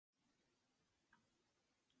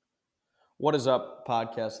What is up,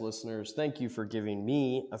 podcast listeners? Thank you for giving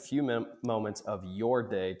me a few moments of your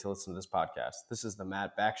day to listen to this podcast. This is the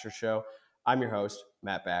Matt Baxter Show. I'm your host,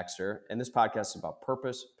 Matt Baxter, and this podcast is about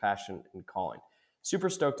purpose, passion, and calling. Super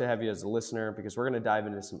stoked to have you as a listener because we're going to dive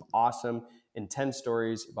into some awesome, intense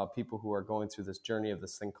stories about people who are going through this journey of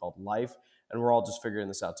this thing called life, and we're all just figuring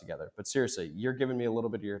this out together. But seriously, you're giving me a little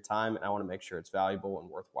bit of your time, and I want to make sure it's valuable and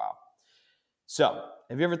worthwhile. So,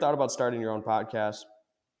 have you ever thought about starting your own podcast?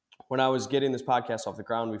 When I was getting this podcast off the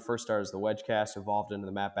ground, we first started as the Wedgecast, evolved into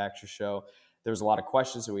the Matt Baxter Show. There was a lot of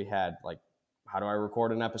questions that we had, like, how do I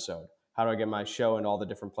record an episode? How do I get my show into all the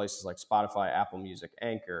different places like Spotify, Apple Music,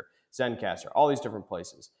 Anchor, Zencastr, all these different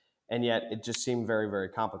places? And yet it just seemed very, very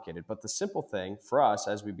complicated. But the simple thing for us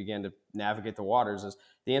as we began to navigate the waters is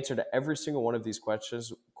the answer to every single one of these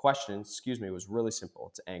questions, was really simple.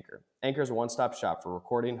 It's Anchor. Anchor is a one-stop shop for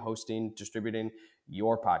recording, hosting, distributing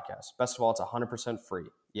your podcast. Best of all, it's 100% free.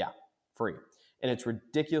 Yeah, free. And it's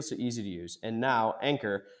ridiculously easy to use. And now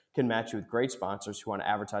Anchor can match you with great sponsors who want to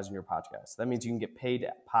advertise on your podcast. That means you can get paid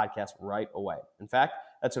at podcast right away. In fact,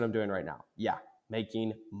 that's what I'm doing right now. Yeah,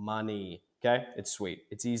 making money. Okay, it's sweet.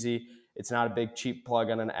 It's easy. It's not a big cheap plug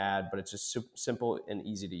on an ad, but it's just simple and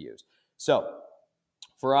easy to use. So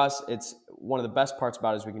for us, it's one of the best parts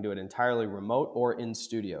about it is we can do it entirely remote or in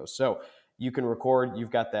studio. So you can record. You've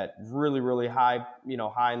got that really, really high,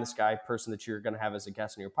 high in the sky person that you're going to have as a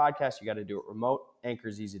guest on your podcast. You got to do it remote. Anchor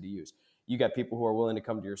is easy to use. You got people who are willing to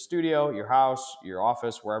come to your studio, your house, your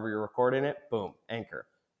office, wherever you're recording it. Boom, Anchor.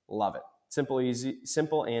 Love it.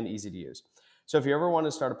 Simple and easy to use. So if you ever want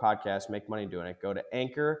to start a podcast, make money doing it, go to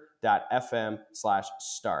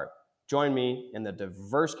anchor.fm/start. Join me in the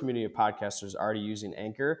diverse community of podcasters already using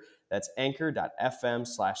Anchor. That's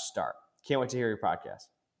anchor.fm/start. Can't wait to hear your podcast.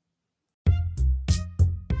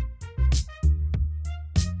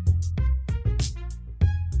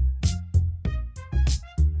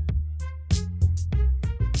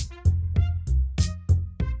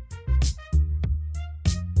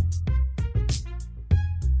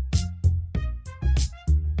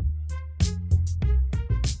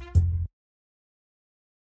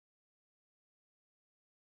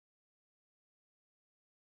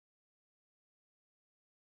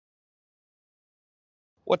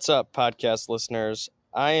 What's up, podcast listeners?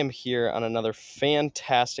 I am here on another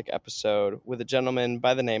fantastic episode with a gentleman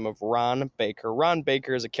by the name of Ron Baker. Ron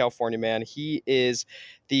Baker is a California man. He is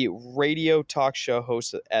the radio talk show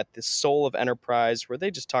host at the Soul of Enterprise, where they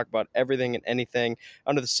just talk about everything and anything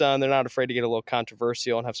under the sun. They're not afraid to get a little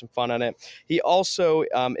controversial and have some fun on it. He also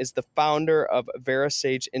is the founder of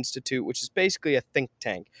VeraSage Institute, which is basically a think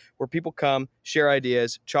tank where people come, share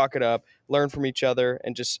ideas, chalk it up, learn from each other,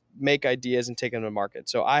 and just make ideas and take them to market.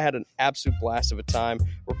 So I had an absolute blast of a time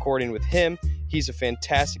recording with him. He's a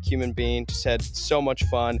fantastic human being, just had so much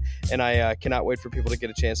fun, and I cannot wait for people to get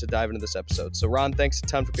a chance to dive into this episode. So Ron, thanks a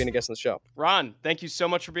ton for being a guest on the show. Ron, thank you so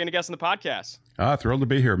much for being a guest on the podcast. Thrilled to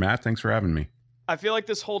be here, Matt. Thanks for having me. I feel like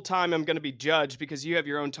this whole time I'm going to be judged because you have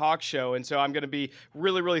your own talk show, and so I'm going to be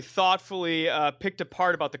really, really thoughtfully picked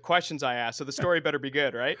apart about the questions I ask. So the story better be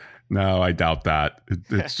good, right? No, I doubt that.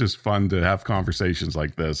 It's just fun to have conversations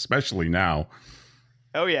like this, especially now.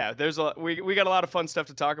 Oh yeah, we got a lot of fun stuff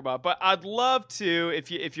to talk about. But I'd love to,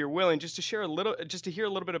 if you're willing, just to hear a little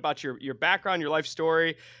bit about your background, your life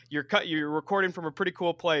story. You're recording from a pretty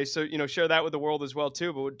cool place, so share that with the world as well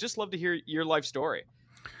too. But we'd just love to hear your life story.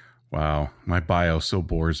 Wow, my bio so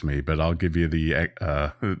bores me, but I'll give you the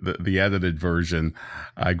edited version.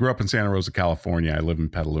 I grew up in Santa Rosa, California. I live in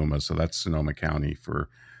Petaluma, so that's Sonoma County for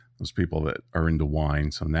those people that are into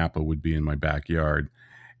wine. So Napa would be in my backyard.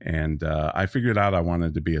 And I figured out I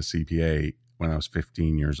wanted to be a CPA when I was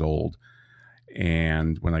 15 years old.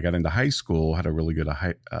 And when I got into high school, I had a really good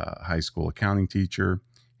high school accounting teacher.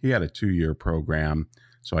 He had a 2-year program.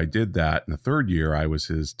 So I did that. In the third year, I was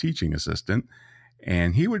his teaching assistant.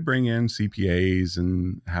 And he would bring in CPAs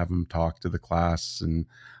and have them talk to the class. And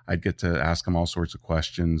I'd get to ask him all sorts of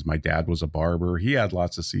questions. My dad was a barber. He had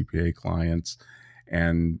lots of CPA clients.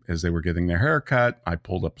 And as they were getting their hair cut, I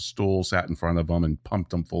pulled up a stool, sat in front of them, and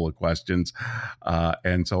pumped them full of questions.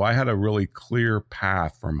 And so I had a really clear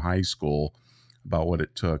path from high school about what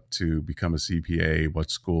it took to become a CPA,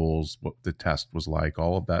 what schools, what the test was like,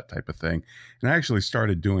 all of that type of thing. And I actually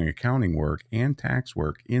started doing accounting work and tax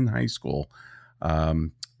work in high school.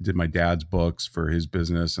 Did my dad's books for his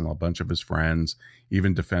business and a bunch of his friends,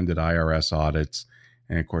 even defended IRS audits.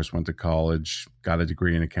 And of course, went to college, got a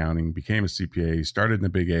degree in accounting, became a CPA, started in the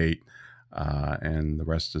Big 8, and the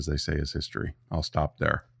rest, as they say, is history. I'll stop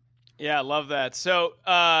there. Yeah, I love that. So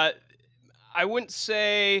I wouldn't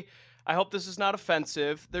say, I hope this is not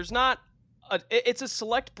offensive. There's not it's a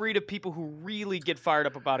select breed of people who really get fired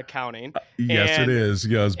up about accounting. Yes, it is.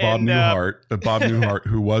 Yes, Bob Newhart. Bob Newhart,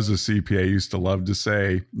 who was a CPA, used to love to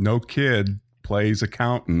say, "No kid plays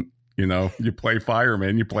accountant. You play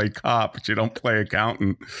fireman, you play cop, but you don't play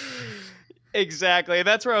accountant." Exactly.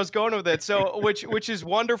 That's where I was going with it. So, which is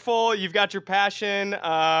wonderful. You've got your passion.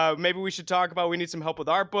 Maybe we should talk about. We need some help with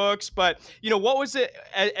our books. But what was it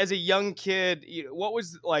as a young kid? What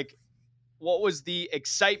was like? What was the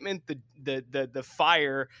excitement, the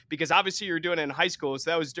fire? Because obviously you're doing it in high school, so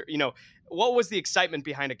that was what was the excitement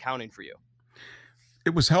behind accounting for you?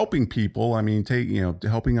 It was helping people. I mean,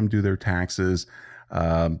 helping them do their taxes.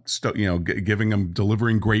 Giving them,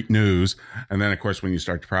 delivering great news. And then of course, when you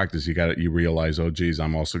start to practice, you realize, oh geez,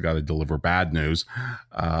 I'm also got to deliver bad news.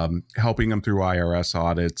 Helping them through IRS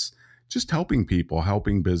audits, just helping people,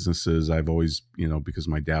 helping businesses. I've always, because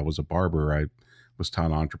my dad was a barber, I was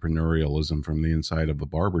taught entrepreneurialism from the inside of the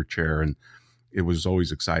barber chair. And it was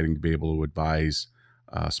always exciting to be able to advise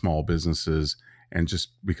small businesses. And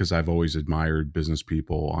just because I've always admired business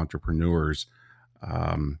people, entrepreneurs,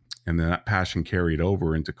 and then that passion carried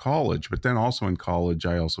over into college. But then also in college,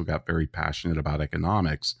 I also got very passionate about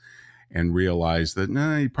economics and realized that,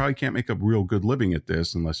 you probably can't make a real good living at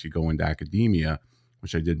this unless you go into academia,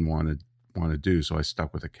 which I didn't want to do. So I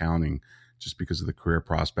stuck with accounting just because of the career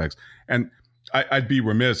prospects. And I'd be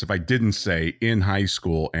remiss if I didn't say in high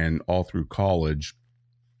school and all through college,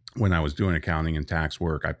 when I was doing accounting and tax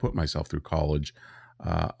work, I put myself through college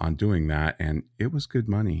on doing that. And it was good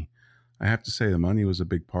money. I have to say the money was a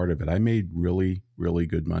big part of it. I made really, really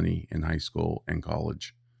good money in high school and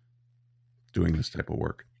college doing this type of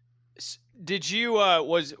work. Did you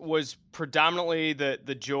was predominantly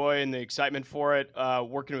the joy and the excitement for it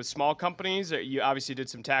working with small companies? You obviously did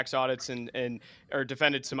some tax audits and or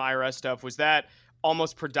defended some IRS stuff. Was that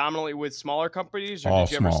almost predominantly with smaller companies, or all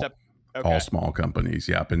did you small, ever step? Okay. All small companies,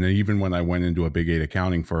 yep. And then even when I went into a Big 8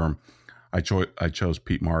 accounting firm, I chose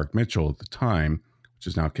Peat Marwick Mitchell at the time, which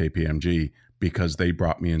is now KPMG, because they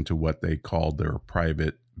brought me into what they called their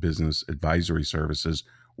private business advisory services,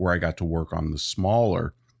 where I got to work on the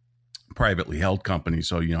smaller privately held companies.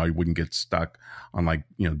 So, I wouldn't get stuck on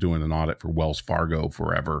doing an audit for Wells Fargo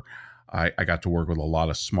forever. I got to work with a lot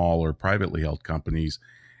of smaller privately held companies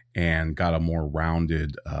and got a more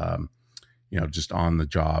rounded, just on the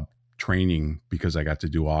job training because I got to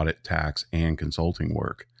do audit, tax, and consulting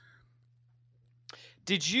work.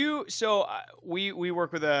 Did you? So we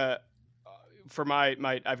work with for my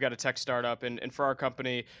I've got a tech startup, and for our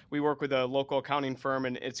company we work with a local accounting firm,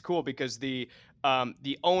 and it's cool because the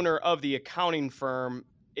owner of the accounting firm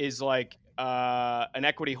is like an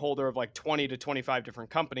equity holder of like 20 to 25 different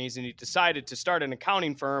companies, and he decided to start an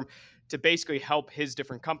accounting firm to basically help his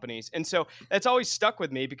different companies. And so that's always stuck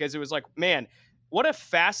with me because it was like, man, what a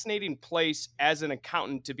fascinating place as an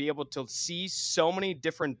accountant to be able to see so many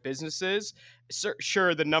different businesses.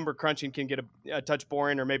 Sure, the number crunching can get a touch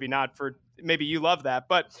boring, or maybe not. Maybe you love that,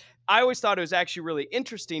 but I always thought it was actually really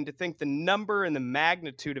interesting to think the number and the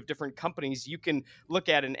magnitude of different companies you can look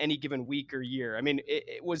at in any given week or year. I mean,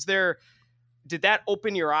 did that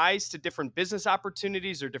open your eyes to different business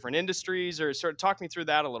opportunities or different industries, or sort of talk me through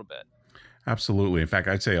that a little bit? Absolutely. In fact,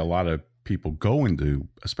 I'd say a lot of people go into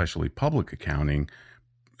especially public accounting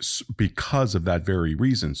because of that very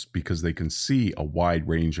reasons, because they can see a wide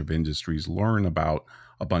range of industries, learn about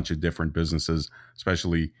a bunch of different businesses,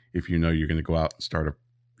 especially if you're going to go out and start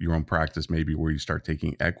your own practice, maybe where you start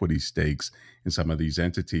taking equity stakes in some of these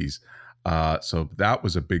entities. So that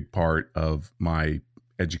was a big part of my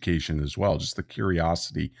education as well, just the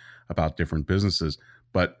curiosity about different businesses.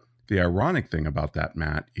 But the ironic thing about that,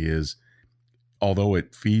 Matt, is although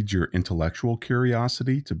it feeds your intellectual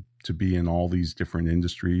curiosity to be in all these different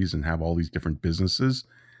industries and have all these different businesses,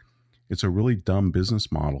 it's a really dumb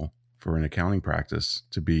business model for an accounting practice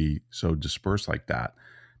to be so dispersed like that,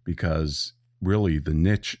 because really the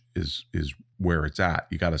niche is where it's at.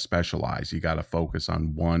 You got to specialize. You got to focus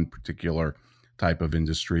on one particular type of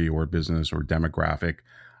industry or business or demographic.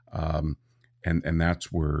 And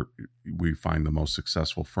that's where we find the most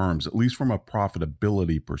successful firms, at least from a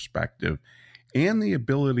profitability perspective, and the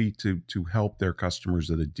ability to help their customers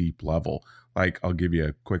at a deep level. Like, I'll give you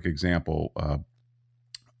a quick example.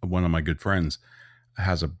 One of my good friends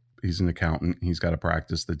he's an accountant. He's got a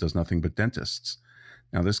practice that does nothing but dentists.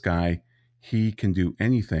 Now, this guy, he can do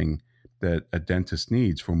anything that a dentist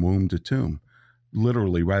needs from womb to tomb.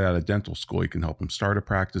 Literally right out of dental school. He can help them start a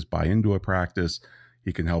practice, buy into a practice.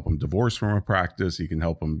 He can help them divorce from a practice. He can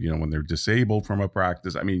help them, when they're disabled from a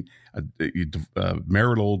practice. I mean,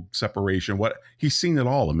 marital separation. He's seen it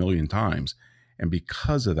all a million times. And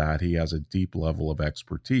because of that, he has a deep level of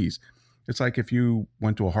expertise. It's like if you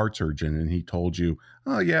went to a heart surgeon and he told you,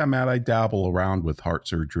 "Oh yeah, Matt, I dabble around with heart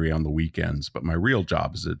surgery on the weekends, but my real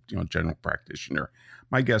job is a general practitioner."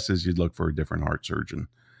 My guess is you'd look for a different heart surgeon.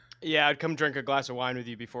 Yeah, I'd come drink a glass of wine with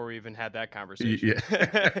you before we even had that conversation.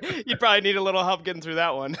 Yeah. You'd probably need a little help getting through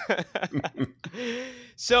that one.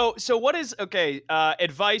 So what is okay?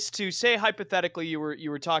 Advice to say hypothetically, you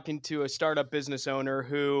were talking to a startup business owner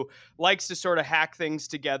who likes to sort of hack things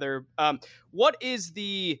together. What is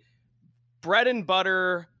the bread and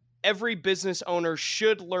butter every business owner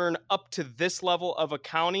should learn up to this level of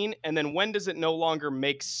accounting, and then when does it no longer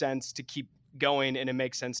make sense to keep going and it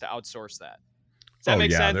makes sense to outsource that? Does that Oh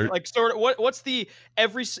make yeah, sense? Like, sort of, what's the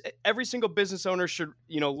every single business owner should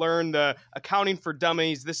learn the accounting for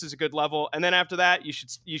dummies. This is a good level, and then after that, you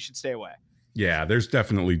should stay away. yeah. There's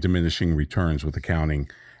definitely diminishing returns with accounting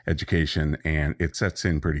education, and it sets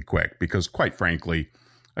in pretty quick because, quite frankly,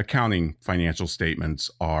 accounting financial statements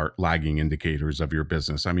are lagging indicators of your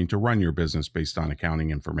business. I mean, to run your business based on accounting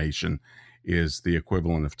information is the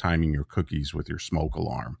equivalent of timing your cookies with your smoke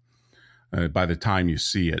alarm. By the time you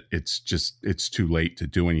see it, it's too late to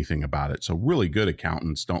do anything about it. So really good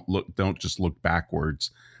accountants don't just look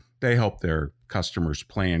backwards. They help their customers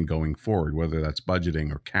plan going forward, whether that's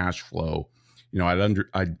budgeting or cash flow.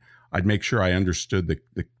 I'd make sure I understood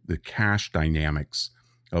the cash dynamics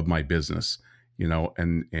of my business,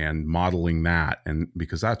 and modeling that, and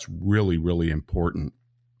because that's really, really important.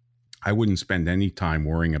 I wouldn't spend any time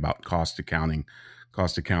worrying about cost accounting.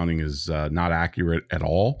 Cost accounting is not accurate at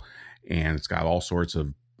all, and it's got all sorts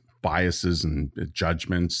of biases and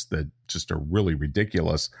judgments that just are really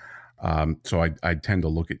ridiculous. So I tend to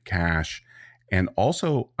look at cash, and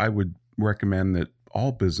also I would recommend that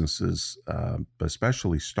all businesses,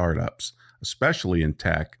 especially startups, especially in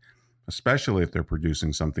tech, especially if they're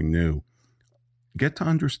producing something new, get to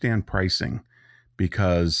understand pricing,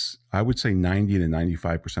 because I would say 90 to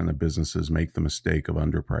 95% of businesses make the mistake of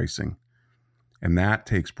underpricing. And that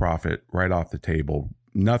takes profit right off the table.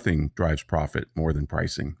 Nothing drives profit more than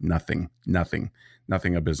pricing. Nothing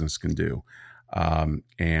a business can do.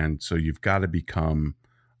 And so it's got to become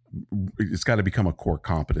a core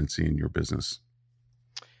competency in your business.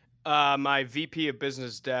 My VP of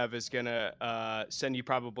business dev is going to send you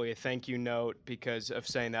probably a thank you note because of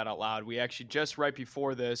saying that out loud. We actually just right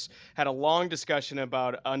before this had a long discussion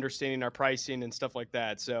about understanding our pricing and stuff like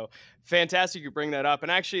that. So fantastic you bring that up.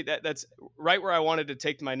 And actually that's right where I wanted to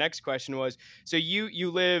take my next question was, so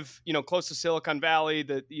you live, close to Silicon Valley,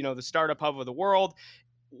 the startup hub of the world.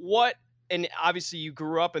 And obviously you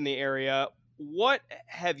grew up in the area. What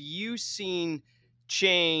have you seen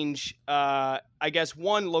change, I guess,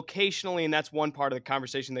 one, locationally, and that's one part of the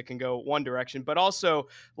conversation that can go one direction, but also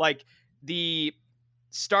like the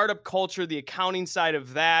startup culture, the accounting side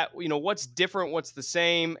of that, what's different, what's the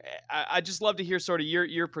same? I just love to hear sort of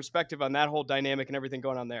your perspective on that whole dynamic and everything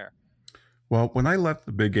going on there. Well, when I left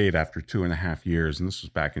the Big 8 after 2.5 years, and this was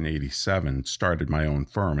back in '87, started my own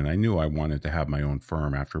firm, and I knew I wanted to have my own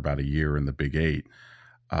firm after about a year in the Big 8.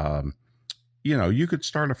 You could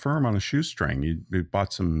start a firm on a shoestring. You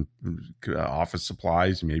bought some office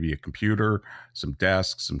supplies, maybe a computer, some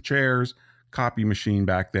desks, some chairs, copy machine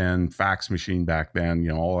back then, fax machine back then,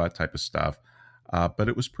 all that type of stuff. But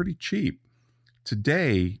it was pretty cheap.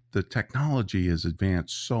 Today, the technology has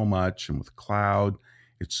advanced so much, and with cloud,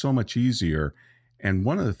 it's so much easier. And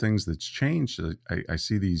one of the things that's changed, I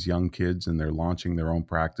see these young kids and they're launching their own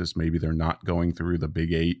practice. Maybe they're not going through the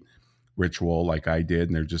Big 8 ritual like I did,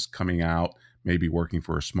 and they're just coming out, maybe working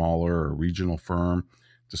for a smaller or regional firm,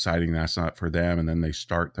 deciding that's not for them, and then they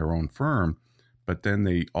start their own firm. But then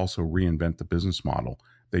they also reinvent the business model.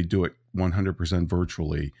 They do it 100%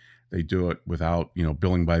 virtually. They do it without,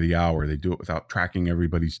 billing by the hour. They do it without tracking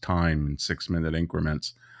everybody's time in 6-minute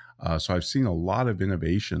increments. So I've seen a lot of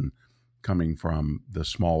innovation coming from the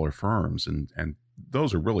smaller firms, and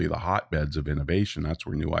those are really the hotbeds of innovation. That's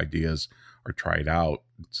where new ideas are tried out.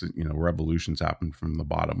 Revolutions happen from the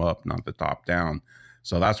bottom up, not the top down.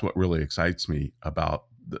 So that's what really excites me about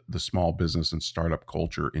the small business and startup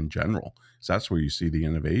culture in general. So that's where you see the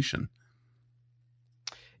innovation.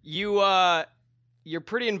 You're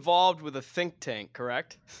pretty involved with a think tank,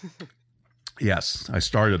 correct? Yes, I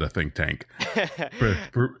started a think tank. To put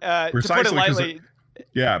it lightly.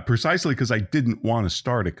 Precisely because I didn't want to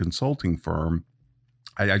start a consulting firm.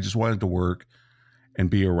 I just wanted to work and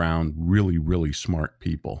be around really, really smart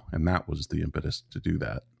people. And that was the impetus to do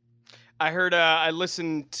that. I heard, I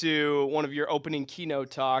listened to one of your opening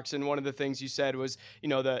keynote talks, and one of the things you said was,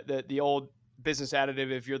 the business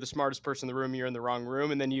additive. If you're the smartest person in the room, you're in the wrong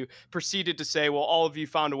room. And then you proceeded to say, well, all of you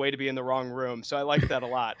found a way to be in the wrong room. So I like that a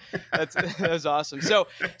lot. That's awesome.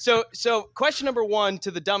 So question number one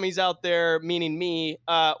to the dummies out there, meaning me,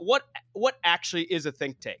 what actually is a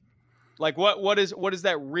think tank? Like what does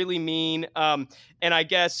that really mean? And I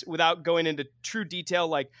guess without going into true detail,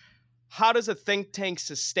 like how does a think tank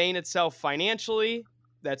sustain itself financially?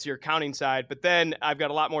 That's your accounting side. But then I've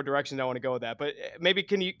got a lot more directions I want to go with that. But maybe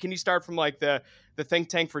can you start from like the think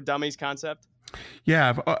tank for dummies concept?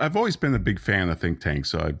 Yeah, I've always been a big fan of think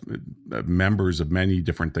tanks. So I've members of many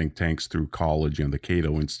different think tanks through college, the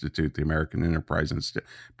Cato Institute, the American Enterprise Institute,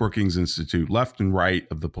 Brookings Institute, left and right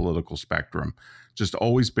of the political spectrum. Just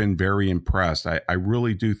always been very impressed. I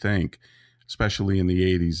really do think, especially in the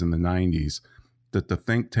 80s and the 90s, that the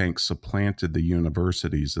think tanks supplanted the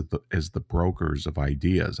universities as the brokers of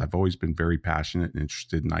ideas. I've always been very passionate and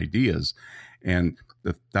interested in ideas. And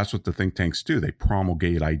that's what the think tanks do. They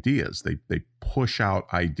promulgate ideas. They push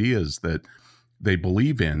out ideas that they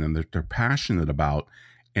believe in and that they're passionate about.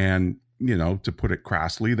 And, to put it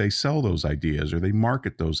crassly, they sell those ideas or they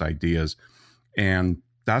market those ideas. And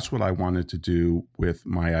that's what I wanted to do with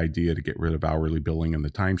my idea to get rid of hourly billing and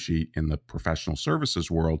the timesheet in the professional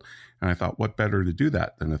services world. And I thought, what better to do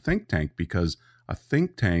that than a think tank? Because a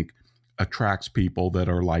think tank attracts people that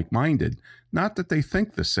are like-minded. Not that they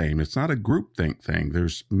think the same. It's not a group think thing.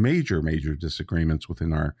 There's major disagreements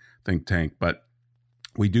within our think tank, but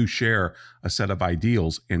we do share a set of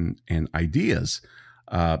ideals and ideas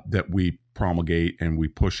that we promulgate and we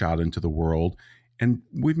push out into the world. And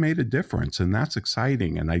we've made a difference, and that's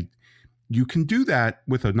exciting. And you can do that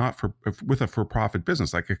with a for-profit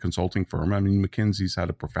business like a consulting firm. I mean, McKinsey's had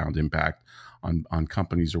a profound impact on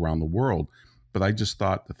companies around the world. But I just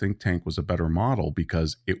thought the think tank was a better model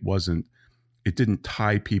because it didn't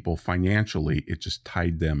tie people financially. It just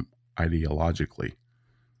tied them ideologically.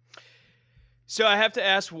 So I have to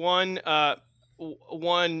ask one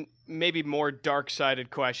maybe more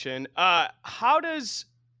dark-sided question.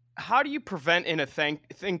 How do you prevent in a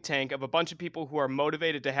think tank of a bunch of people who are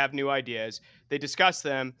motivated to have new ideas? They discuss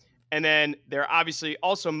them, and then they're obviously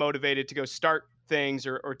also motivated to go start things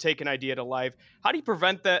or take an idea to life. How do you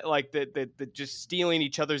prevent that, like the just stealing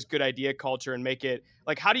each other's good idea culture and make it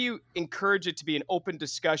like, how do you encourage it to be an open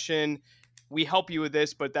discussion? We help you with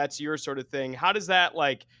this, but that's your sort of thing. How does that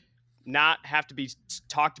like not have to be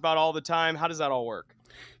talked about all the time? How does that all work?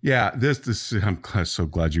 Yeah, I'm so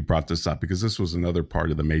glad you brought this up because this was another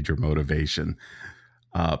part of the major motivation.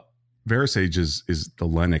 VeraSage is the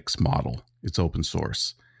Linux model. It's open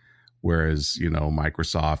source. Whereas,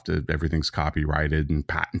 Microsoft, everything's copyrighted and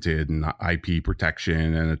patented and IP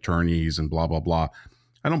protection and attorneys and blah, blah, blah.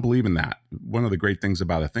 I don't believe in that. One of the great things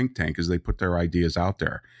about a think tank is they put their ideas out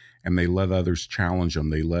there and they let others challenge them.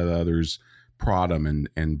 They let others prod them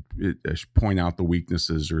and point out the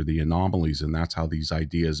weaknesses or the anomalies. And that's how these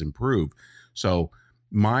ideas improve. So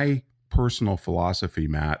my personal philosophy,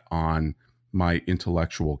 Matt, on my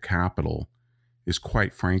intellectual capital is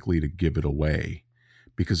quite frankly to give it away.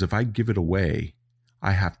 Because if I give it away,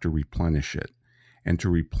 I have to replenish it. And to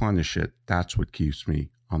replenish it, that's what keeps me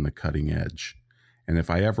on the cutting edge. And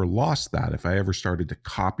if I ever lost that, if I ever started to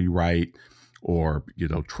copyright or,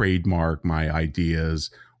 trademark my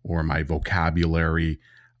ideas or my vocabulary,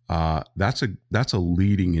 that's a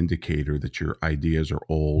leading indicator that your ideas are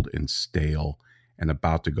old and stale and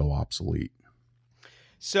about to go obsolete.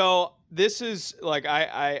 So this is like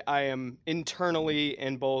I am internally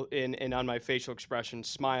and both in on my facial expression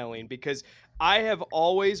smiling because I have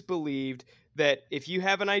always believed that if you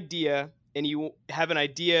have an idea and you have an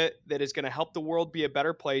idea that is going to help the world be a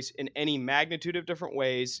better place in any magnitude of different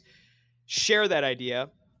ways, share that idea.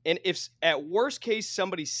 And if at worst case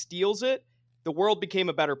somebody steals it, the world became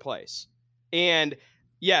a better place. And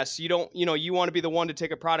yes, you want to be the one to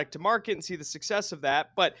take a product to market and see the success of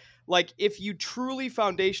that. But like, if you truly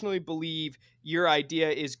foundationally believe your idea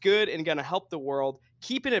is good and going to help the world,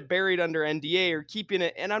 keeping it buried under NDA or keeping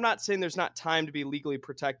it, and I'm not saying there's not time to be legally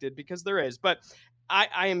protected because there is, but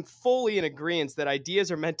I am fully in agreement that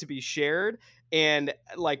ideas are meant to be shared. And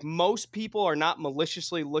like most people are not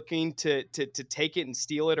maliciously looking to take it and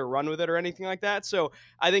steal it or run with it or anything like that. So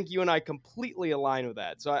I think you and I completely align with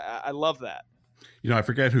that. So I love that. I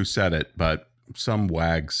forget who said it, but some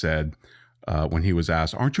wag said when he was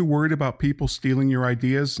asked, aren't you worried about people stealing your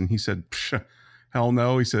ideas? And he said, hell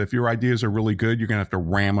no. He said, if your ideas are really good, you're going to have to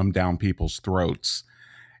ram them down people's throats.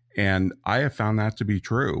 And I have found that to be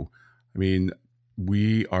true. I mean,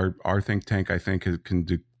 our think tank, I think, can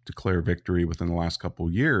declare victory within the last couple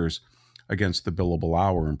of years. against the billable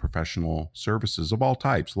hour in professional services of all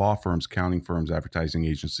types, law firms, accounting firms, advertising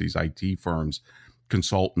agencies, IT firms,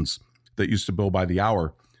 consultants that used to bill by the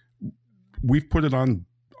hour. We've put it on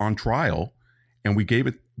trial, and we gave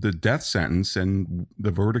it the death sentence, and the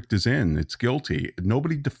verdict is in. It's guilty.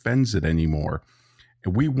 Nobody defends it anymore.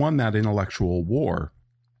 And we won that intellectual war.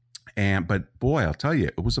 But boy, I'll tell you,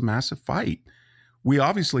 it was a massive fight. We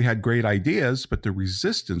obviously had great ideas, but the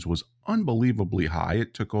resistance was unbelievably high.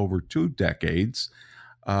 It took over 2 decades.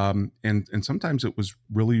 And sometimes it was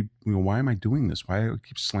really, why am I doing this? Why do I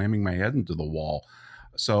keep slamming my head into the wall?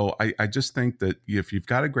 So I just think that if you've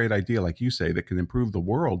got a great idea, like you say, that can improve the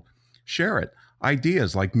world, share it.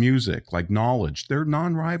 Ideas like music, like knowledge, they're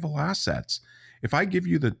non-rival assets. If I give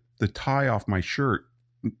you the tie off my shirt,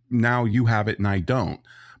 now you have it and I don't.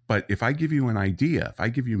 But if I give you an idea, if I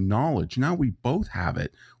give you knowledge, now we both have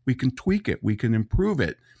it. We can tweak it. We can improve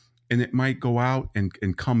it. And it might go out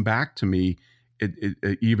and come back to me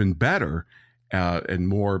even better and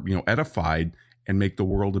more edified, and make the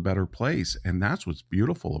world a better place. And that's what's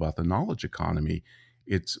beautiful about the knowledge economy.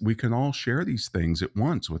 We can all share these things at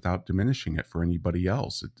once without diminishing it for anybody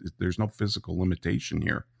else. There's no physical limitation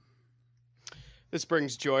here. This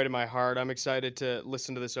brings joy to my heart. I'm excited to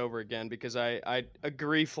listen to this over again because I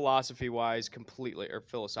agree philosophy-wise completely, or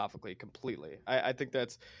philosophically completely. I think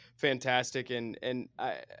that's fantastic, and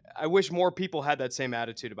I wish more people had that same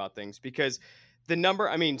attitude about things, because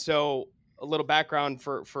so a little background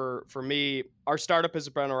for me, our startup has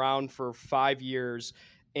been around for 5 years,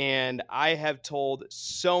 and I have told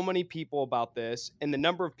so many people about this, and the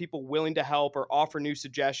number of people willing to help or offer new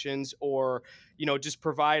suggestions, or, just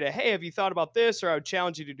provide hey, have you thought about this? Or I would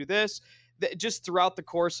challenge you to do this. Just throughout the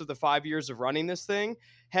course of the 5 years of running this thing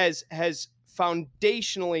has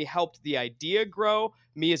foundationally helped the idea grow,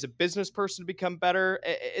 me as a business person to become better.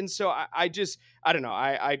 And so I don't know.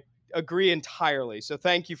 I agree entirely. So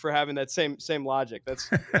thank you for having that same logic. That's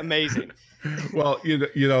amazing. Well,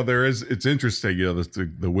 it's interesting,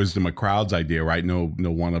 the wisdom of crowds idea, right? No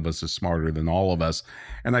one of us is smarter than all of us.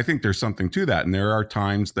 And I think there's something to that. And there are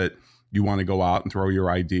times that you want to go out and throw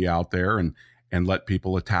your idea out there and let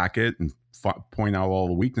people attack it and point out all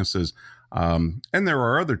the weaknesses. And there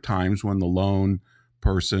are other times when the lone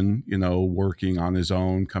person, working on his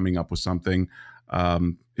own, coming up with something,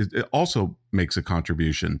 it also makes a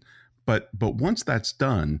contribution. But once that's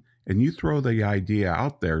done and you throw the idea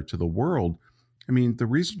out there to the world, I mean, the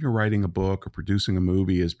reason you're writing a book or producing a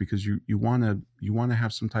movie is because you want to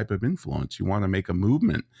have some type of influence. You want to make a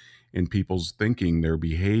movement in people's thinking, their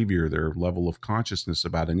behavior, their level of consciousness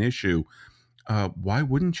about an issue. Why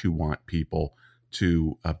wouldn't you want people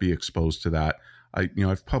to be exposed to that?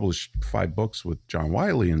 I've published 5 books with John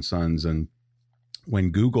Wiley and Sons, and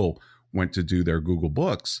when Google went to do their Google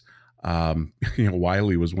Books,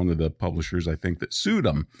 Wiley was one of the publishers, I think, that sued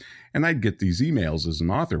them. And I'd get these emails as an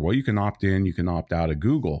author. Well, you can opt in, you can opt out of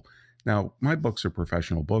Google. Now, my books are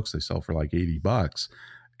professional books. They sell for like $80.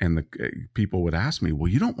 And the people would ask me,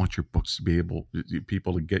 well, you don't want your books to be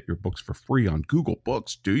people to get your books for free on Google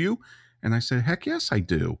Books, do you? And I said, heck yes, I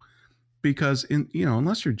do. Because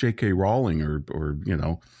unless you're J.K. Rowling or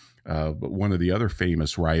one of the other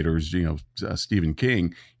famous writers, Stephen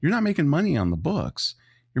King, you're not making money on the books.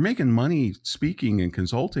 You're making money speaking and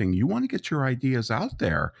consulting. You want to get your ideas out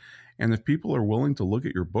there. And if people are willing to look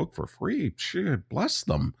at your book for free, shit, bless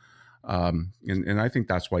them. And I think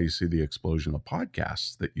that's why you see the explosion of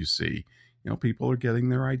podcasts that you see. People are getting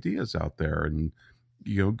their ideas out there, and,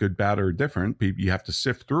 good, bad, or different. You have to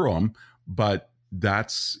sift through them, but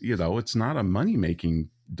that's, it's not a money-making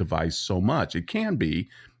device so much. It can be,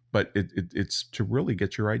 but it's to really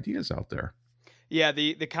get your ideas out there. Yeah,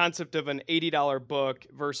 the concept of an $80 book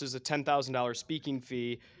versus a $10,000 speaking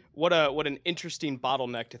fee. What an interesting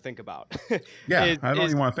bottleneck to think about. Yeah, I don't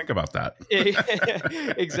even want to think about that.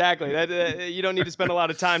 Exactly. You don't need to spend a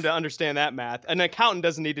lot of time to understand that math. An accountant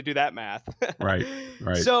doesn't need to do that math. Right.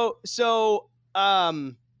 So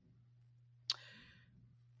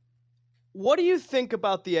what do you think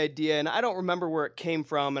about the idea? And I don't remember where it came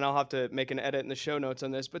from, and I'll have to make an edit in the show notes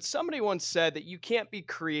on this, but somebody once said that you can't be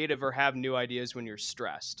creative or have new ideas when you're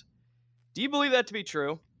stressed. Do you believe that to be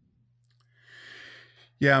true?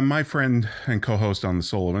 Yeah, my friend and co-host on the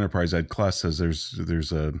Soul of Enterprise, Ed Kless, says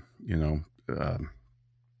there's a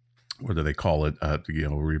what do they call it?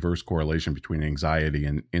 Reverse correlation between anxiety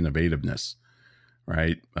and innovativeness,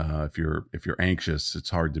 right? If you're anxious,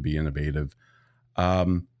 it's hard to be innovative.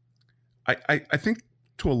 I think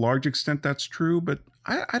to a large extent that's true, but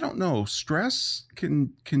I don't know. Stress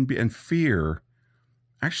can be, and fear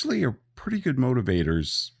actually are pretty good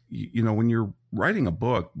motivators. When you're writing a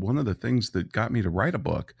book, one of the things that got me to write a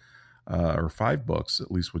book or 5 books,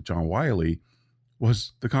 at least with John Wiley,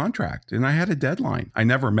 was the contract. And I had a deadline. I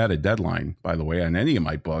never met a deadline, by the way, on any of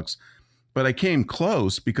my books, but I came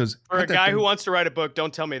close because for a guy who wants to write a book,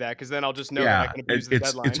 don't tell me that, because then I'll just know that I can abuse the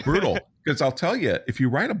deadline. It's brutal because I'll tell you, if you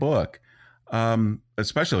write a book,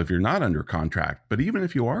 especially if you're not under contract, but even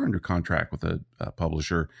if you are under contract with a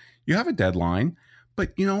publisher, you have a deadline.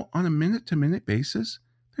 But, on a minute-to-minute basis,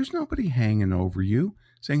 there's nobody hanging over you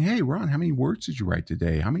saying, hey, Ron, how many words did you write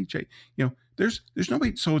today? How many, there's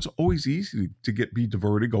nobody. So it's always easy to be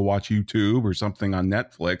diverted, go watch YouTube or something on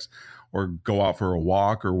Netflix or go out for a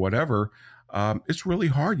walk or whatever. It's really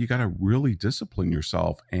hard. You got to really discipline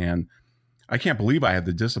yourself. And I can't believe I had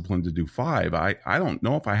the discipline to do 5. I don't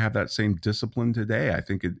know if I have that same discipline today. I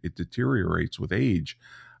think it deteriorates with age.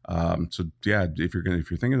 So yeah, if you're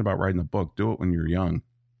thinking about writing a book, do it when you're young.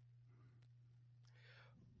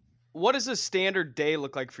 What does a standard day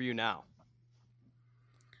look like for you now?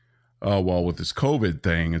 Oh, well, with this COVID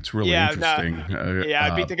thing, it's really interesting.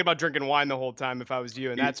 I'd be thinking about drinking wine the whole time if I was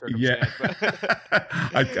you in that circumstance.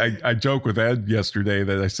 Yeah. I joked with Ed yesterday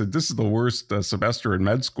that I said, this is the worst semester in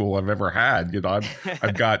med school I've ever had.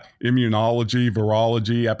 I've got immunology,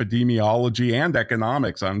 virology, epidemiology, and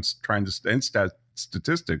economics. I'm trying to, and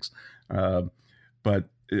statistics. But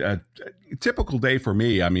a typical day for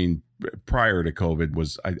me, I mean, prior to COVID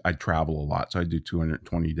was I travel a lot. So I do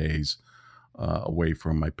 220 days away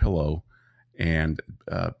from my pillow and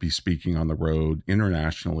be speaking on the road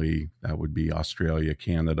internationally. That would be Australia,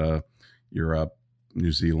 Canada, Europe,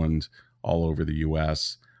 New Zealand, all over the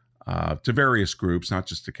US, to various groups, not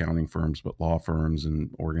just accounting firms, but law firms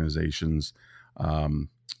and organizations. And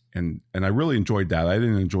I really enjoyed that. I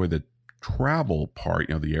didn't enjoy the travel part,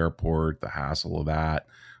 the airport, the hassle of that,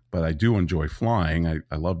 but I do enjoy flying.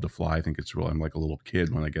 I love to fly. I think it's really, I'm like a little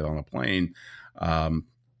kid when I get on a plane.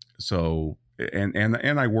 So,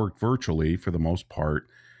 and I work virtually for the most part.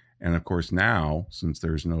 And of course now, since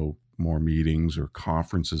there's no more meetings or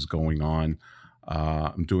conferences going on,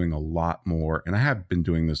 I'm doing a lot more, and I have been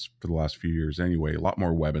doing this for the last few years anyway, a lot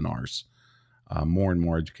more webinars. More and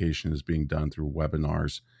more education is being done through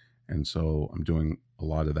webinars. And so I'm doing a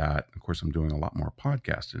lot of that. Of course, I'm doing a lot more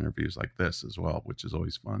podcast interviews like this as well, which is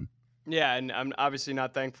always fun. Yeah, and I'm obviously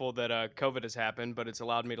not thankful that COVID has happened, but it's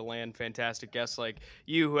allowed me to land fantastic guests like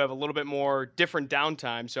you who have a little bit more different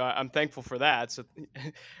downtime. So I'm thankful for that. So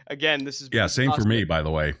again, this is same awesome. For me, by the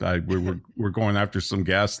way. We're going after some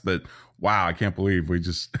guests that, wow, I can't believe we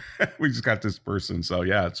just got this person. So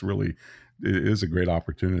yeah, it is a great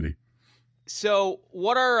opportunity. So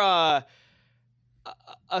what are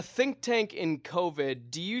a think tank in COVID?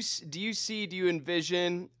 Do you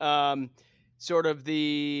envision sort of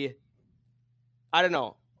the, I don't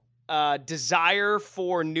know, desire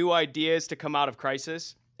for new ideas to come out of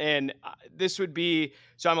crisis? And this would be,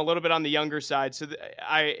 so I'm a little bit on the younger side. So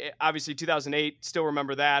I obviously 2008, still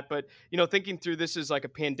remember that. But, thinking through this as like a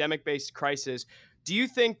pandemic-based crisis, do you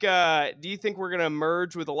think we're going to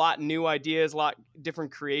emerge with a lot of new ideas, a lot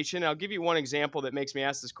different creation? I'll give you one example that makes me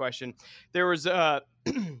ask this question. There was a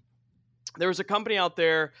company out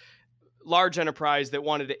there, large enterprise, that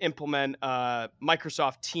wanted to implement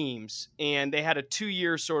Microsoft Teams, and they had a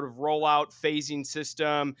 2-year sort of rollout phasing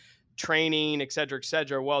system, training, et cetera, et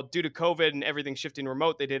cetera. Well, due to COVID and everything shifting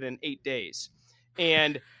remote, they did it in 8 days.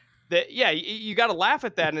 And you got to laugh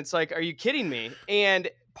at that. And it's like, are you kidding me? And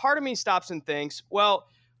part of me stops and thinks, well,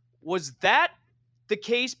 was that the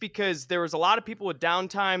case because there was a lot of people with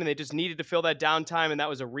downtime and they just needed to fill that downtime, and that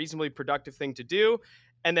was a reasonably productive thing to do?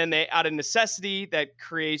 And then they, out of necessity, that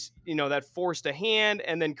creates, that forced a hand,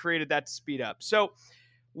 and then created that to speed up. So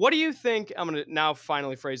what do you think? I'm going to now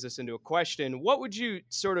finally phrase this into a question. What would you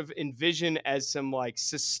sort of envision as some like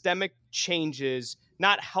systemic changes,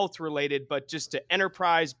 not health related, but just to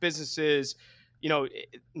enterprise businesses,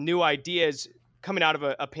 new ideas coming out of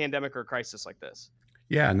a pandemic or a crisis like this?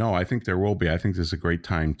 Yeah, no, I think there will be. I think this is a great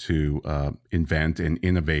time to invent and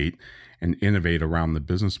innovate around the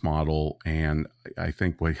business model. And I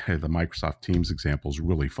think the Microsoft Teams example is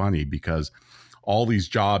really funny because all these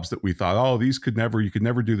jobs that we thought, you could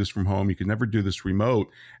never do this from home, you could never do this remote,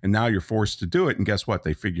 and now you're forced to do it. And guess what?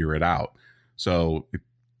 They figure it out. So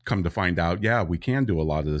come to find out, yeah, we can do a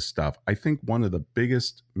lot of this stuff. I think one of the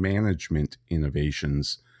biggest management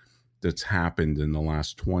innovations that's happened in the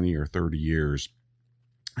last 20 or 30 years,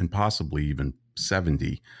 and possibly even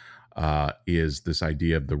 70, is this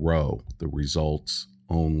idea of the ROWE, the results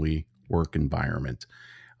only work environment,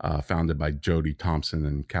 founded by Jody Thompson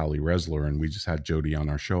and Callie Resler. And we just had Jody on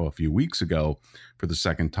our show a few weeks ago for the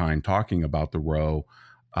second time talking about the ROWE.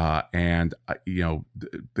 The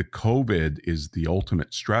COVID is the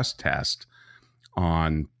ultimate stress test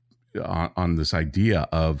on on this idea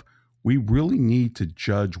of we really need to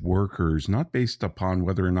judge workers not based upon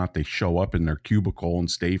whether or not they show up in their cubicle and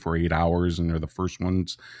stay for 8 hours and they're the first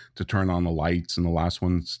ones to turn on the lights and the last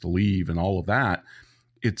ones to leave and all of that.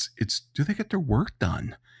 It's do they get their work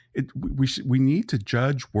done? We need to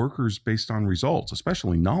judge workers based on results,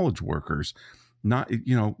 especially knowledge workers. Not,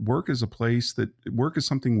 work is work is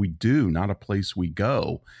something we do, not a place we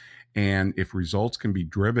go. And if results can be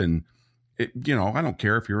driven, I don't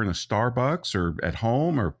care if you're in a Starbucks or at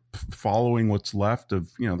home or following what's left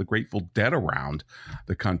of, the Grateful Dead around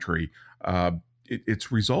the country.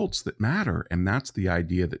 It's results that matter. And that's the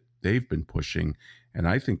idea that they've been pushing. And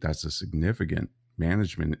I think that's a significant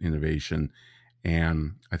management innovation.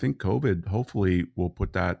 And I think COVID hopefully will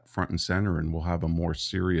put that front and center, and we'll have a more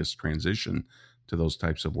serious transition to those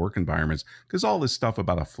types of work environments. Because all this stuff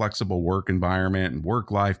about a flexible work environment and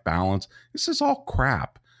work-life balance, this is all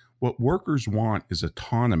crap. What workers want is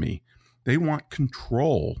autonomy. They want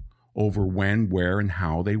control over when, where, and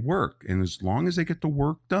how they work. And as long as they get the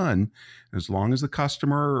work done, as long as the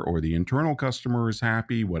customer or the internal customer is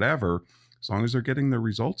happy, whatever, as long as they're getting their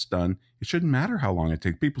results done, it shouldn't matter how long it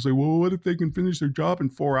takes. People say, well, what if they can finish their job in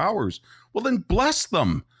 4 hours? Well, then bless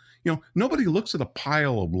them. Nobody looks at a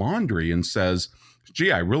pile of laundry and says,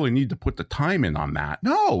 gee, I really need to put the time in on that.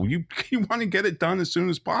 No, you want to get it done as soon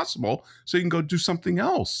as possible so you can go do something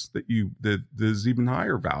else that is even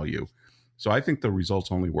higher value. So I think the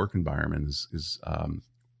results only work environment is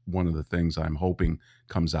one of the things I'm hoping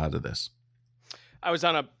comes out of this. I was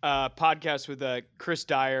on a podcast with Chris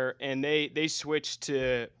Dyer, and they switched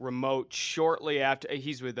to remote shortly after.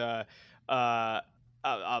 He's with I'll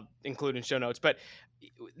include in show notes, but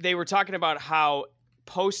they were talking about how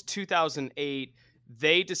post 2008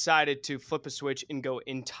 they decided to flip a switch and go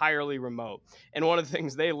entirely remote. And one of the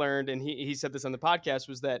things they learned, and he said this on the podcast,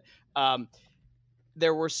 was that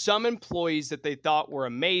there were some employees that they thought were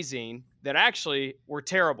amazing that actually were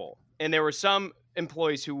terrible, and there were some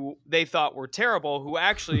employees who they thought were terrible who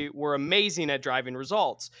actually were amazing at driving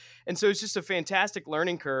results. And so it's just a fantastic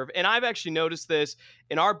learning curve. And I've actually noticed this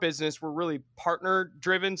in our business. We're really partner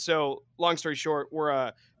driven. So long story short, we're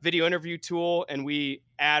a video interview tool, and we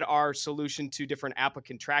add our solution to different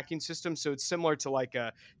applicant tracking systems. So it's similar to like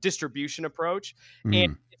a distribution approach.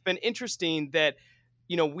 And it's been interesting that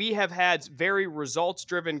we have had very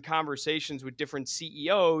results-driven conversations with different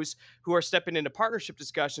CEOs who are stepping into partnership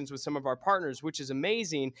discussions with some of our partners, which is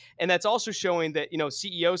amazing. And that's also showing that,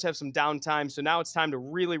 CEOs have some downtime. So now it's time to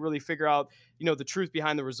really, really figure out, the truth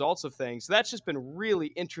behind the results of things. So that's just been really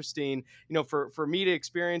interesting, for me to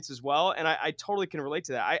experience as well. And I totally can relate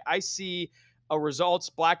to that. I see a results,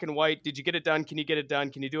 black and white. Did you get it done? Can you get it done?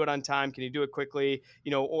 Can you do it on time? Can you do it quickly?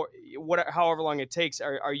 Or however long it takes.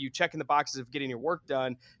 Are you checking the boxes of getting your work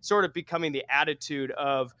done? Sort of becoming the attitude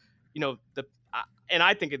of, and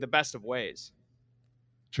I think in the best of ways.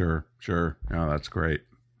 Sure. No, that's great.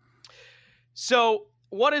 So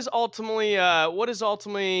what is ultimately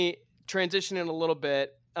transitioning a little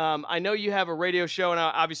bit? I know you have a radio show, and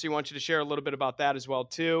I obviously want you to share a little bit about that as well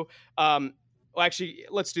too. Well, actually,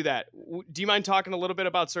 let's do that. Do you mind talking a little bit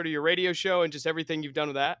about sort of your radio show and just everything you've done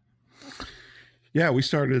with that? Yeah, we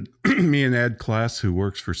started, me and Ed Kless, who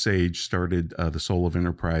works for Sage, started the Soul of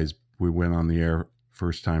Enterprise. We went on the air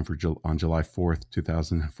first time on July 4th,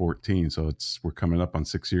 2014. So we're coming up on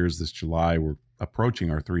 6 years this July. We're approaching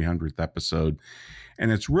our 300th episode.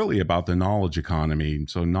 And it's really about the knowledge economy.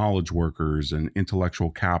 So knowledge workers and intellectual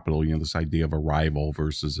capital, this idea of a rival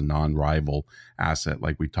versus a non-rival asset,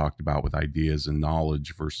 like we talked about with ideas and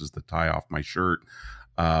knowledge versus the tie off my shirt.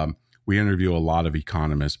 We interview a lot of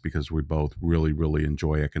economists because we both really, really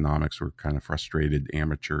enjoy economics. We're kind of frustrated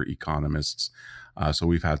amateur economists. So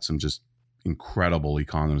we've had some just incredible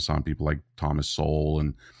economists on, people like Thomas Sowell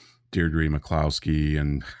and Deirdre McCloskey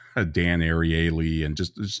and Dan Ariely, and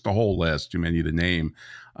just a whole list, too many to name.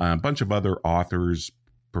 A bunch of other authors,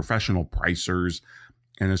 professional pricers,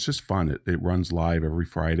 and it's just fun. It runs live every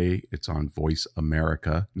Friday. It's on Voice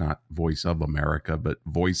America, not Voice of America, but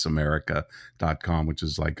voiceamerica.com, which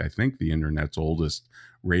is I think the internet's oldest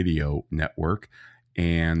radio network.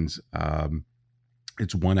 And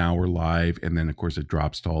it's 1 hour live, and then of course it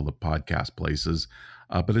drops to all the podcast places.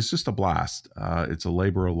 But it's just a blast. It's a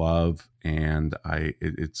labor of love, and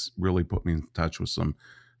it's really put me in touch with some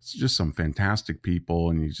fantastic people,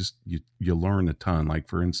 and you learn a ton. Like,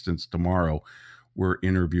 for instance, tomorrow we're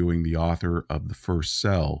interviewing the author of The First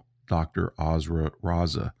Cell, Dr. Azra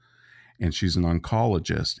Raza, and she's an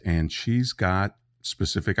oncologist, and she's got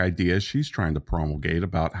specific ideas she's trying to promulgate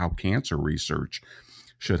about how cancer research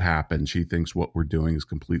should happen. She thinks what we're doing is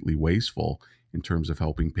completely wasteful in terms of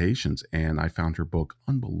helping patients. And I found her book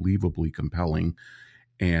unbelievably compelling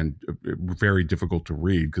and very difficult to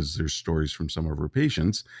read because there's stories from some of her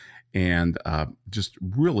patients, and just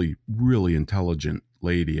really, really intelligent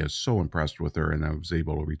lady. I was so impressed with her, and I was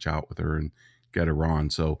able to reach out with her and get her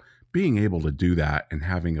on. So being able to do that and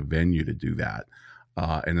having a venue to do that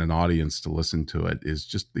and an audience to listen to it is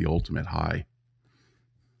just the ultimate high.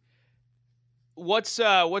 What's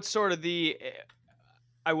sort of the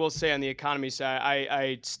I will say on the economy side,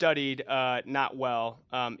 I studied not well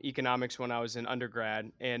economics when I was in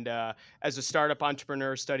undergrad, and as a startup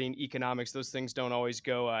entrepreneur studying economics, those things don't always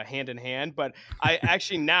go hand in hand. But I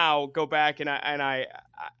actually now go back and I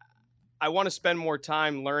want to spend more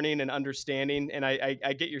time learning and understanding. And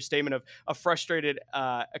I get your statement of a frustrated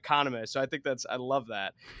economist, so I think I love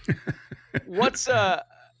that. What's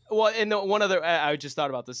well, and one other I just thought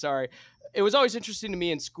about this. Sorry, it was always interesting to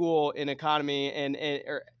me in school in economy and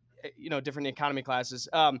or different economy classes.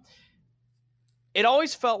 It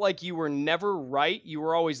always felt like you were never right. You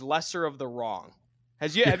were always lesser of the wrong.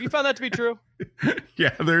 Have you found that to be true?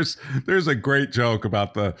 Yeah, there's a great joke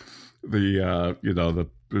about the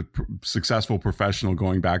successful professional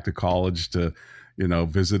going back to college to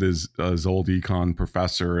visit his old econ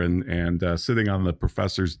professor, and sitting on the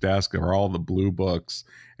professor's desk are all the blue books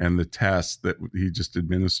and the tests that he just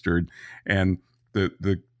administered. And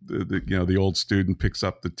the old student picks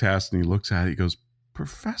up the test and he looks at it. He goes,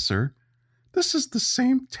 "Professor, this is the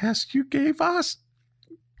same test you gave us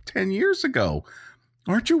 10 years ago.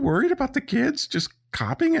 Aren't you worried about the kids just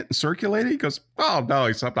copying it and circulating?" He goes, "Oh, no,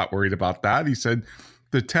 I'm not worried about that." He said,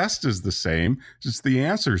 "The test is the same. It's the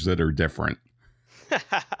answers that are different."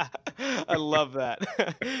 I love that.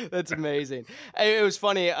 That's amazing. It was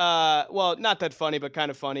funny. Well, not that funny, but kind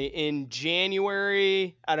of funny. In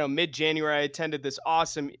January, I don't know, mid-January, I attended this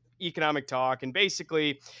awesome economic talk, and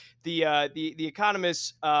basically, the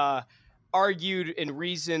economists argued and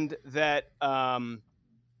reasoned that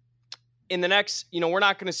in the next, we're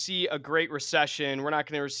not going to see a great recession. We're not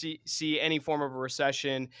going to see any form of a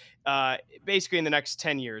recession, basically in the next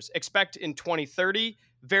 10 years. Expect in 2030.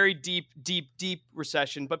 Very deep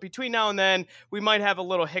recession. But between now and then, we might have a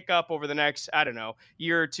little hiccup over the next, I don't know,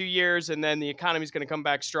 year or 2 years. And then the economy is going to come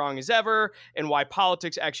back strong as ever, and why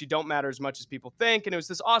politics actually don't matter as much as people think. And it was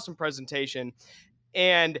this awesome presentation.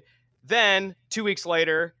 And then 2 weeks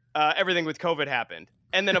later, everything with COVID happened.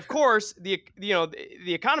 And then, of course, the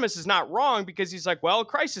economist is not wrong, because he's like, well, a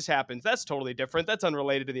crisis happens. That's totally different. That's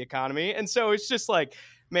unrelated to the economy. And so it's just like,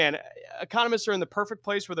 man, economists are in the perfect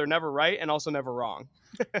place where they're never right and also never wrong.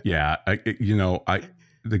 Yeah.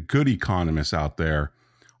 The good economists out there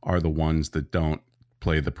are the ones that don't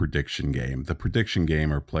play the prediction game. The prediction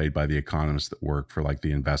game are played by the economists that work for like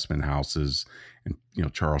the investment houses and,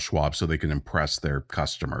 Charles Schwab, so they can impress their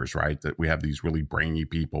customers, right? That we have these really brainy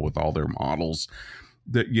people with all their models.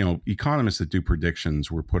 That, economists that do predictions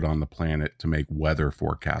were put on the planet to make weather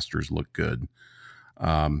forecasters look good.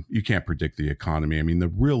 You can't predict the economy. I mean, the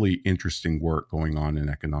really interesting work going on in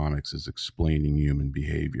economics is explaining human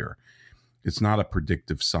behavior. It's not a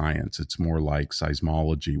predictive science. It's more like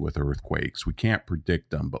seismology with earthquakes. We can't predict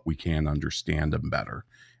them, but we can understand them better.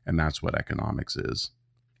 And that's what economics is.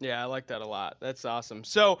 Yeah, I like that a lot. That's awesome.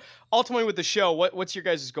 So ultimately with the show, what's your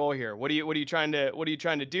guys' goal here? What are you trying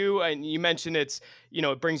to do? And you mentioned it's,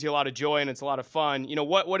 it brings you a lot of joy and it's a lot of fun.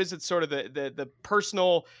 What is it sort of the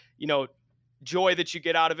personal, joy that you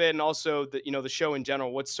get out of it, and also the show in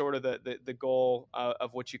general? What's sort of the goal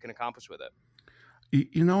of what you can accomplish with it?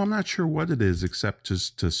 I'm not sure what it is, except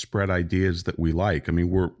just to spread ideas that we like. I mean,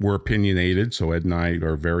 we're opinionated, so Ed and I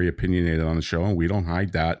are very opinionated on the show, and we don't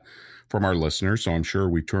hide that from our listeners. So I'm sure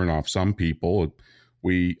we turn off some people.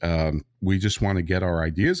 We just want to get our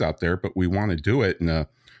ideas out there, but we want to do it in a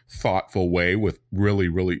thoughtful way with really,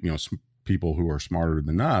 really, people who are smarter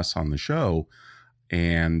than us on the show.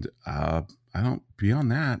 And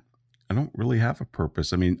beyond that, I don't really have a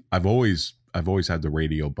purpose. I mean, I've always had the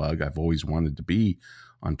radio bug. I've always wanted to be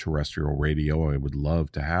on terrestrial radio. I would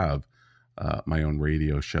love to have my own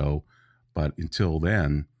radio show, but until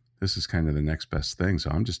then, this is kind of the next best thing.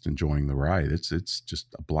 So I'm just enjoying the ride. It's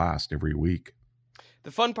just a blast every week.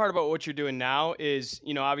 The fun part about what you're doing now is,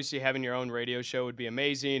 obviously having your own radio show would be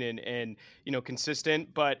amazing and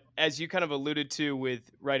consistent. But as you kind of alluded to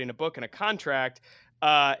with writing a book and a contract,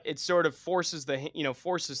 it sort of forces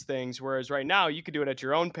things. Whereas right now you could do it at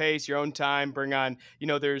your own pace, your own time, bring on,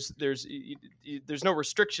 there's no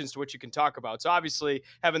restrictions to what you can talk about. So obviously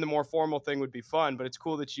having the more formal thing would be fun, but it's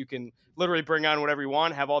cool that you can literally bring on whatever you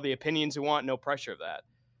want, have all the opinions you want, no pressure of that.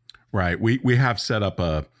 Right. We have set up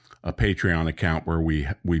a Patreon account where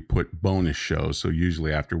we put bonus shows. So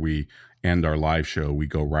usually after we end our live show, we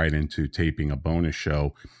go right into taping a bonus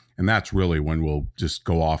show. And that's really when we'll just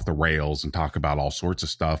go off the rails and talk about all sorts of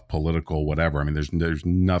stuff, political, whatever. I mean, there's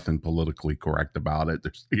nothing politically correct about it.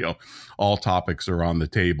 There's, all topics are on the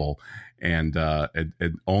table, and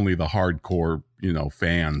only the hardcore,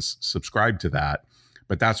 fans subscribe to that.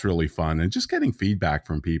 But that's really fun. And just getting feedback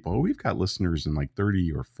from people. We've got listeners in like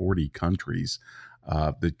 30 or 40 countries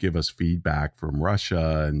that give us feedback, from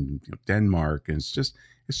Russia and Denmark. And it's just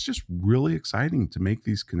really exciting to make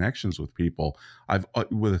these connections with people.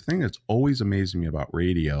 The thing that's always amazed me about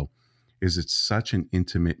radio is it's such an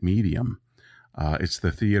intimate medium. It's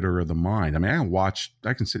the theater of the mind. I mean,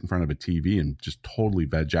 I can sit in front of a TV and just totally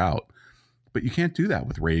veg out. But you can't do that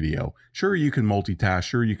with radio. Sure, you can multitask.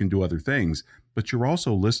 Sure, you can do other things. But you're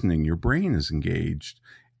also listening. Your brain is engaged.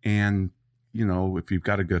 And, if you've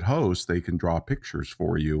got a good host, they can draw pictures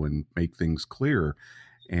for you and make things clear.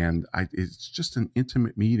 And it's just an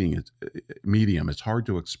intimate medium. It's hard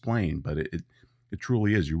to explain, but it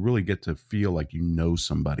truly is. You really get to feel like you know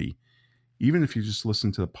somebody. Even if you just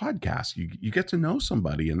listen to the podcast, you get to know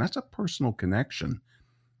somebody, and that's a personal connection.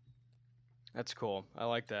 That's cool. I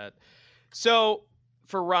like that. So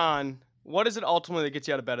for Ron, what is it ultimately that gets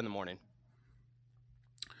you out of bed in the morning?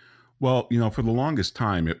 Well, for the longest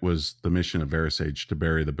time, it was the mission of VeraSage to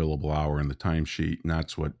bury the billable hour in the timesheet. And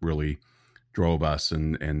that's what really drove us.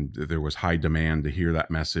 And there was high demand to hear that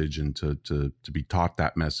message and to be taught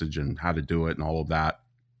that message and how to do it and all of that.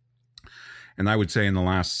 And I would say in the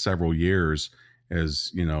last several years,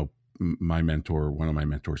 as my mentor, one of my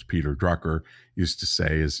mentors, Peter Drucker, used to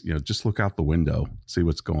say is, just look out the window, see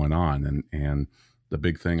what's going on. And the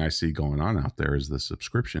big thing I see going on out there is the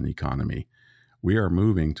subscription economy. We are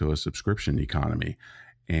moving to a subscription economy,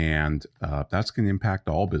 and that's going to impact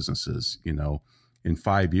all businesses. In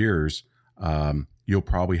 5 years, you'll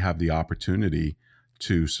probably have the opportunity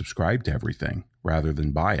to subscribe to everything rather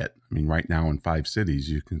than buy it. I mean, right now in 5 cities,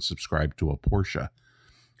 you can subscribe to a Porsche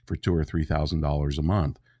for $2,000 or $3,000 a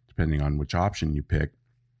month, depending on which option you pick.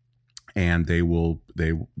 And they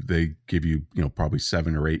give you, probably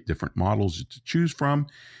 7 or 8 different models to choose from.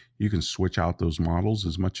 You can switch out those models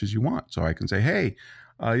as much as you want. So I can say, hey,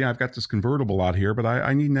 I've got this convertible out here, but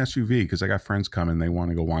I need an SUV because I got friends coming. They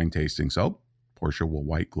want to go wine tasting. So Porsche will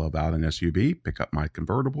white glove out an SUV, pick up my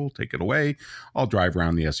convertible, take it away. I'll drive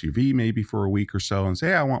around the SUV maybe for a week or so and say,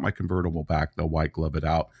 hey, I want my convertible back. They'll white glove it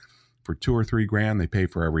out. For $2,000 or $3,000, they pay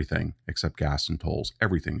for everything except gas and tolls,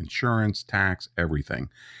 everything, insurance, tax,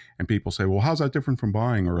 everything. And people say, well, how's that different from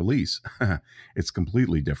buying or a lease? It's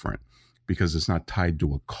completely different because it's not tied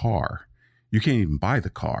to a car. You can't even buy the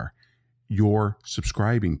car. You're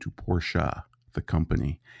subscribing to Porsche, the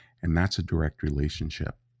company, and that's a direct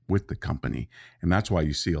relationship with the company. And that's why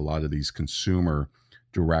you see a lot of these consumer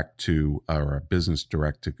direct to, or business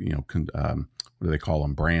direct to, what do they call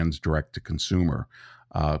them? Brands direct to consumer.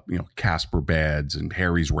 Casper beds and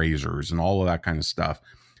Harry's razors and all of that kind of stuff.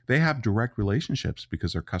 They have direct relationships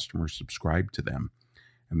because their customers subscribe to them.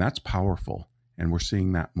 And that's powerful. And we're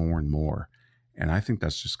seeing that more and more. And I think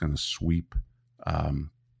that's just going to sweep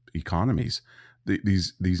economies.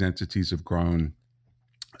 These entities have grown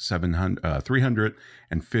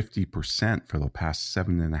 350% for the past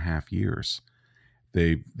 7.5 years.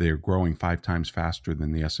 They're growing 5 times faster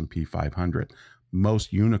than the S&P 500.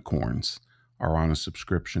 Most unicorns are on a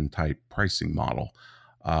subscription type pricing model.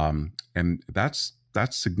 And that's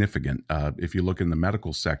significant. If you look in the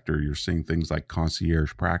medical sector, you're seeing things like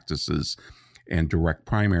concierge practices and direct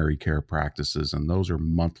primary care practices. And those are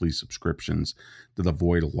monthly subscriptions that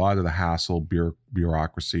avoid a lot of the hassle,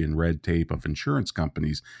 bureaucracy, and red tape of insurance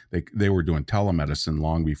companies. They were doing telemedicine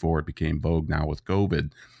long before it became vogue. Now with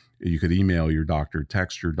COVID, you could email your doctor,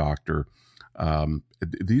 text your doctor.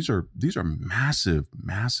 These are massive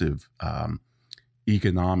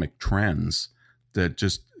economic trends that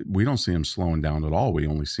just, we don't see them slowing down at all. We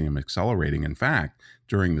only see them accelerating. In fact,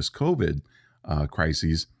 during this COVID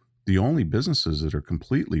crisis, the only businesses that are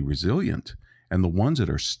completely resilient and the ones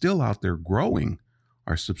that are still out there growing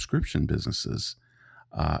are subscription businesses.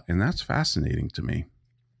 And that's fascinating to me.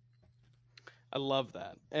 I love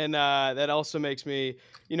that. And that also makes me,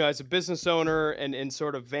 as a business owner and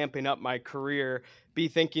sort of vamping up my career, be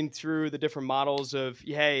thinking through the different models of,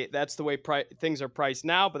 hey, that's the way things are priced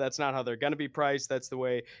now, but that's not how they're going to be priced. That's the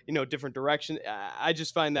way, different direction. I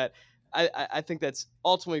just find that I think that's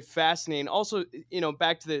ultimately fascinating. Also,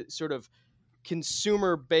 back to the sort of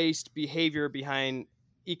consumer-based behavior behind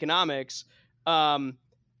economics,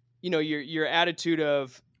 your attitude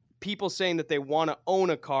of people saying that they want to own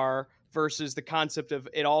a car versus the concept of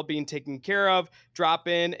it all being taken care of, drop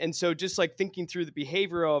in. And so just like thinking through the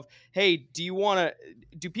behavior of, hey,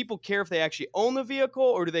 do people care if they actually own the vehicle,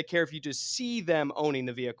 or do they care if you just see them owning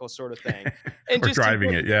the vehicle, sort of thing? And or just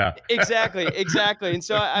driving it. Yeah, exactly. And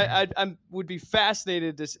so I would be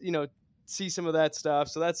fascinated to, see some of that stuff.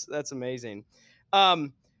 So that's amazing.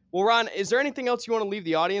 Well, Ron, is there anything else you want to leave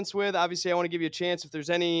the audience with? Obviously, I want to give you a chance if there's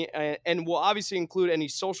any, and we'll obviously include any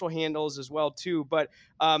social handles as well too. But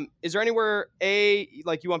is there anywhere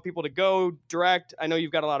like you want people to go direct? I know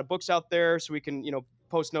you've got a lot of books out there, so we can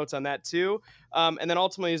post notes on that too. And then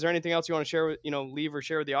ultimately, is there anything else you want to share with leave or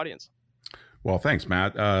share with the audience? Well, thanks,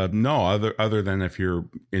 Matt. No, other than if you're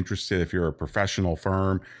interested, if you're a professional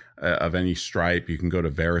firm of any stripe, you can go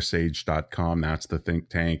to Verasage.com. That's the think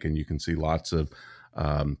tank, and you can see lots of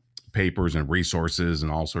papers and resources and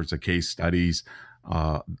all sorts of case studies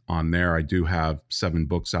on there. I do have 7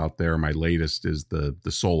 books out there. My latest is the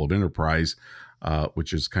Soul of Enterprise,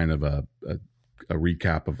 which is kind of a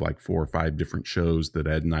recap of like 4 or 5 different shows that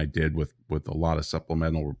Ed and I did with a lot of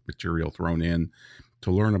supplemental material thrown in.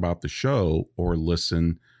 To learn about the show or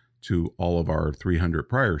listen to all of our 300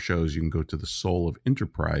 prior shows, you can go to the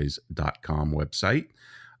souloфenterprise.com website.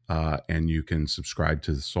 And you can subscribe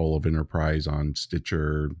to the Soul of Enterprise on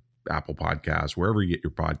Stitcher, Apple Podcasts, wherever you get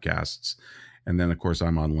your podcasts. And then, of course,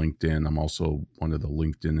 I'm on LinkedIn. I'm also one of the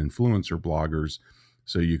LinkedIn influencer bloggers.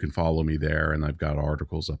 So you can follow me there. And I've got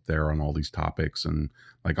articles up there on all these topics. And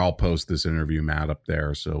like I'll post this interview, Matt, up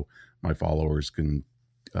there so my followers can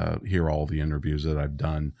hear all the interviews that I've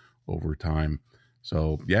done over time.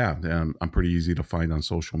 So, yeah, I'm pretty easy to find on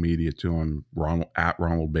social media, too. I'm at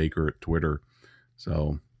Ronald Baker at Twitter.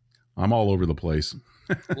 So I'm all over the place.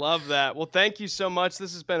 Love that. Well, thank you so much.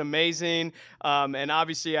 This has been amazing. And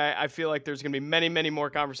obviously, I feel like there's going to be many, many more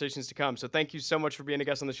conversations to come. So thank you so much for being a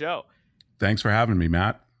guest on the show. Thanks for having me,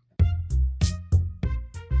 Matt.